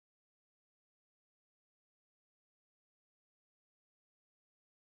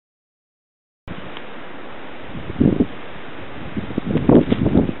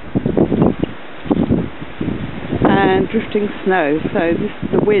drifting snow, so this is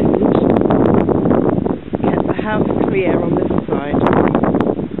the wind. Kept the house clear on this side.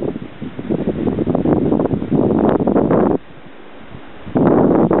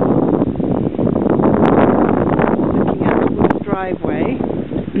 Looking out towards the driveway,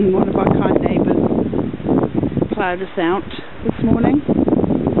 one of our kind neighbours ploughed us out this morning. You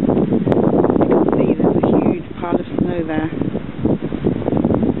can see there's a huge pile of snow there.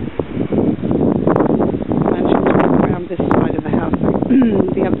 This side of the house.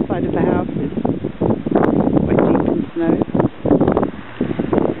 The other side of the house is quite deep in snow.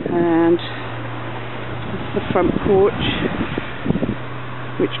 And this is the front porch,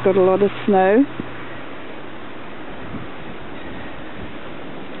 which got a lot of snow.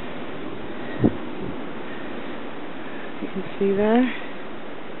 You can see there.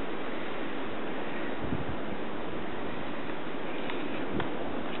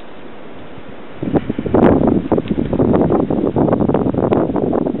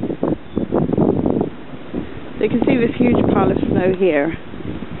 So you can see this huge pile of snow here.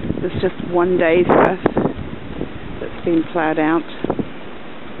 There's just one day's worth that's been ploughed out.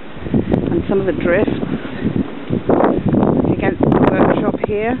 And some of the drifts against the workshop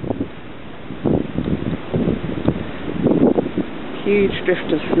here. Huge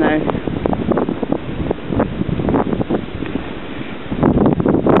drift of snow.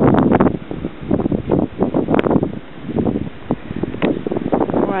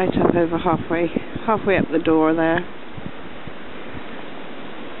 Right up over halfway up the door there.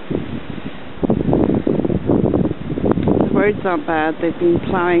 The roads aren't bad, they've been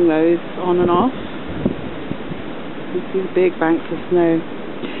ploughing those on and off. You can see the big banks of snow.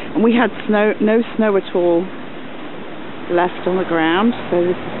 And we had no snow at all left on the ground, so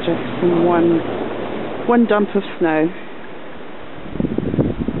this is just from one dump of snow.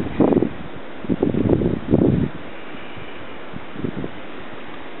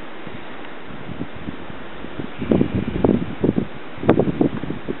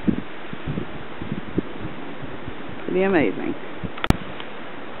 Pretty amazing.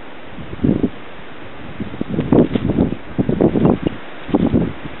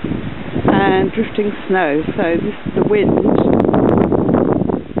 And drifting snow, so this is the wind.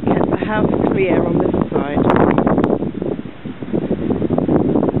 Kept the house clear on this side.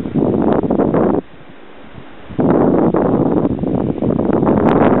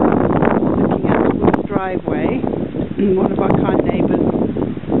 Looking out towards the driveway, one of our kind neighbours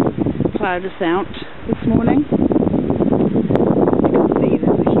ploughed us out this morning.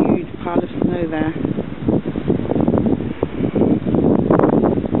 Pile of snow there.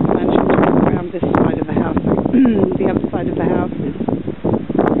 Managed to walk around this side of the house. The other side of the house is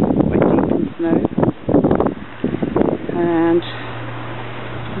quite deep in snow. And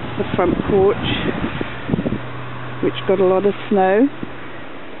this is the front porch, which got a lot of snow.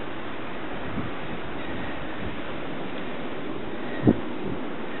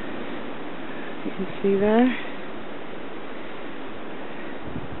 You can see there.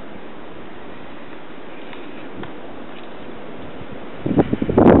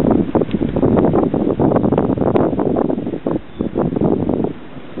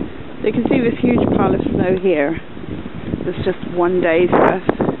 So you can see this huge pile of snow here. There's just one day's worth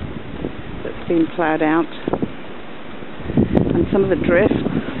that's been ploughed out. And some of the drifts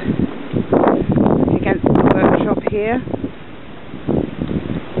against the workshop here.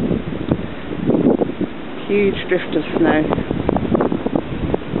 Huge drift of snow.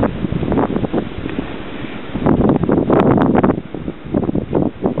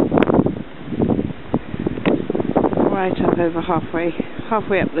 Right up over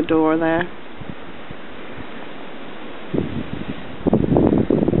halfway up the door there.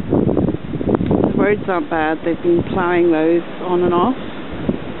 The roads aren't bad, they've been ploughing those on and off.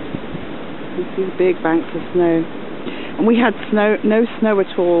 You can see the big banks of snow. And we had no snow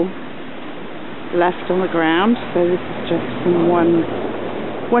at all left on the ground, so this is just from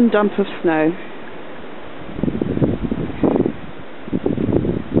one dump of snow.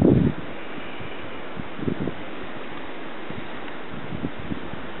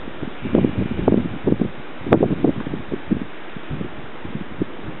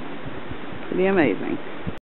 Pretty amazing.